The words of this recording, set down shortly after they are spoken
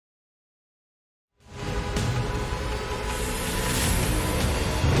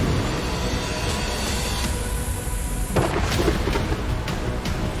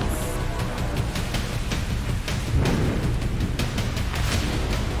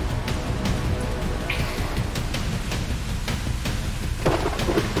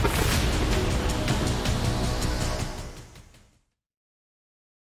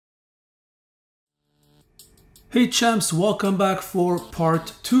Hey champs, welcome back for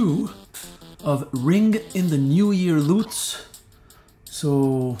part 2 of Ring in the New Year loots.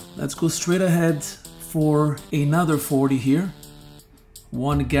 So let's go straight ahead for another 40 here.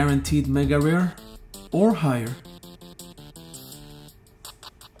 One guaranteed mega rare or higher.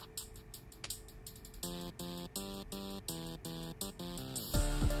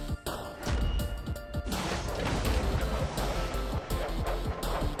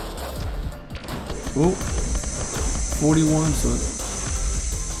 Oh, 41, so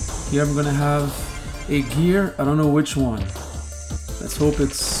here I'm gonna have a gear, I don't know which one. Let's hope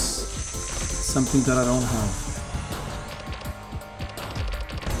it's something that I don't have.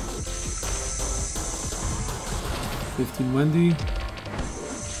 $15 Wendy.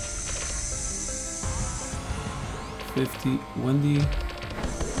 50 Wendy.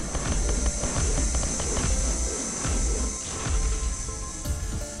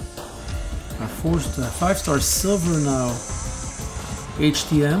 I forced a 5-star silver now.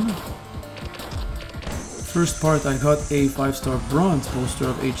 HTM. First part I got a 5-star bronze poster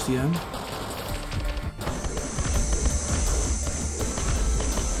of HTM.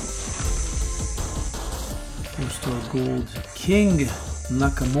 Four-star gold King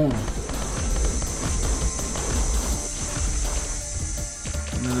Nakamura.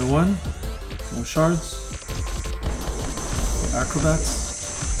 Another one. No shards. Acrobats.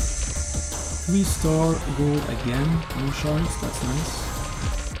 3-star gold again, no shards, that's nice.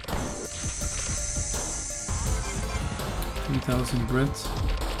 3,000 Brits.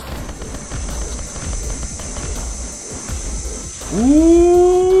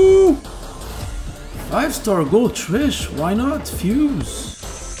 Ooh! 5-star gold Trish, why not? Fuse.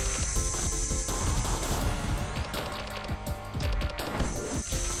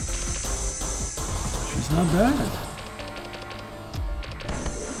 She's not bad.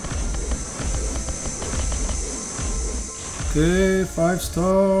 Okay,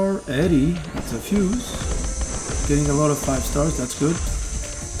 5-star Eddie, that's a fuse. Getting a lot of 5 stars, that's good.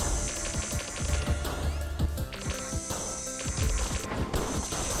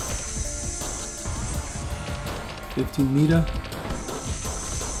 $15 Mita.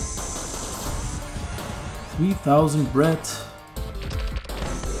 3,000 Brett.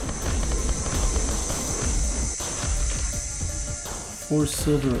 $4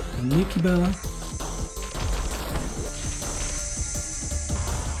 silver Nikki Bella.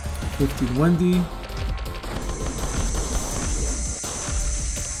 15 Wendy.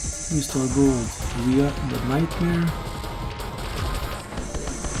 3-star gold Rhea the Nightmare.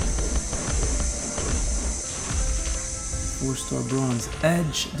 4-star bronze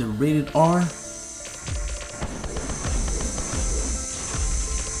Edge the Rated R.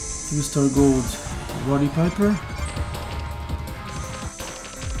 3-star gold Roddy Piper.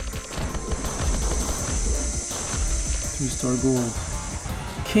 3-star gold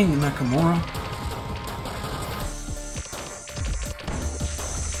King Nakamura.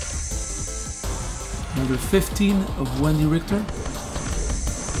 Another 15 of Wendy Richter.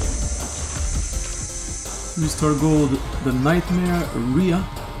 3-star gold The Nightmare Rhea.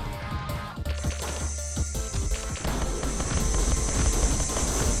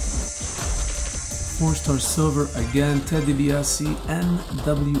 Four-star silver again Ted DiBiase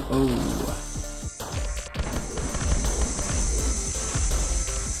NWO.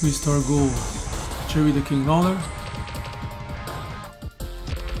 3-star gold Cherry the King Lawler.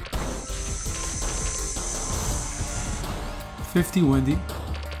 50 Wendy.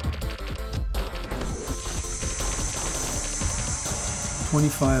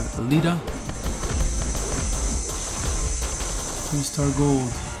 25 Lita. 3-star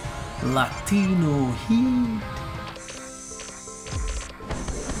gold Latino Heat.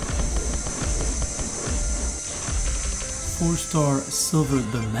 4-star silver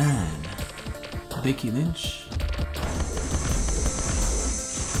The Man Becky Lynch.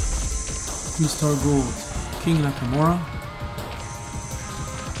 3-star gold King Nakamura.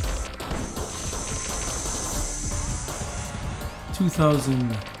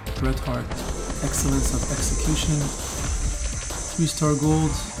 2,000 Bret Hart Excellence of Execution. 3-star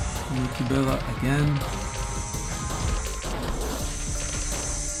gold Nikki Bella again.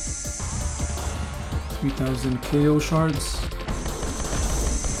 3,000 KO shards.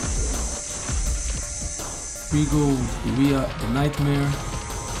 3 gold Rhea the Nightmare.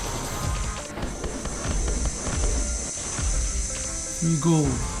 3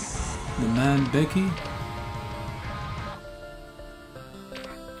 gold The Man Becky.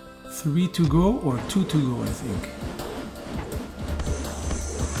 3 to go or 2 to go, I think.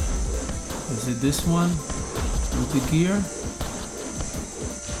 Is it this one with the gear?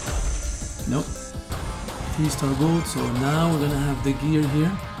 Nope. 3-star gold. So now we're gonna have the gear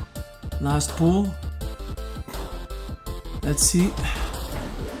here. Last pull. Let's see.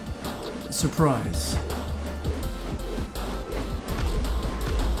 Surprise.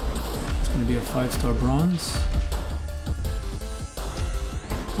 It's gonna be a 5-star bronze.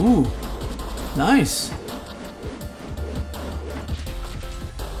 Ooh, nice.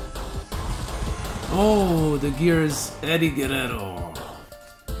 Oh, the gear is Eddie Guerrero.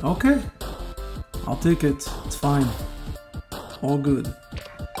 Okay, I'll take it. It's fine. All good.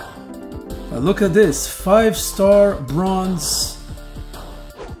 But look at this, 5-star bronze.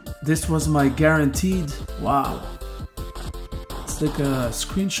 This was my guaranteed. Wow. Let's take a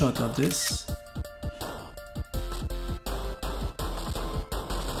screenshot of this.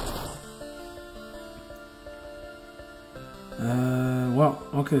 Wow.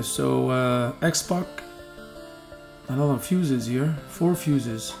 Okay, so x-pac. A lot of fuses here. 4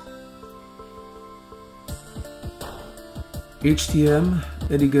 fuses. HTM,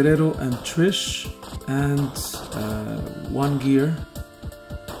 Eddie Guerrero and Trish, and 1 gear.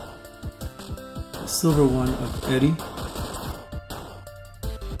 A silver one of Eddie.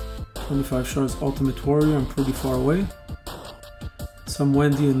 25 shards Ultimate Warrior, I'm pretty far away. Some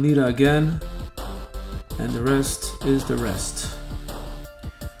Wendy and Lita again. And the rest is the rest.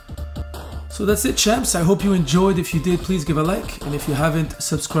 So that's it, champs. I hope you enjoyed. If you did, please give a like. And if you haven't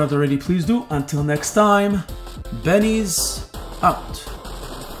subscribed already, please do. Until next time, Benny's out.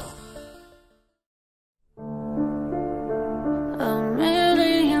 A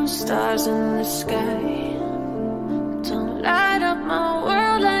million stars in the sky don't light up my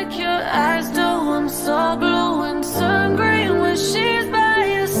world like your eyes do. I'm so glowing, sun green when she's by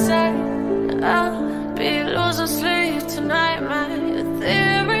your side. I'll be losing sleep tonight, my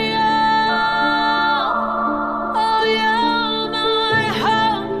ethereal. Oh, you're my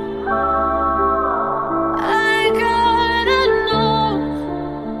home. I gotta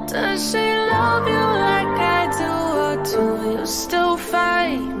know, does she love you like I do, or do you still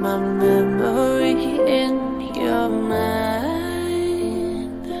fight my memory in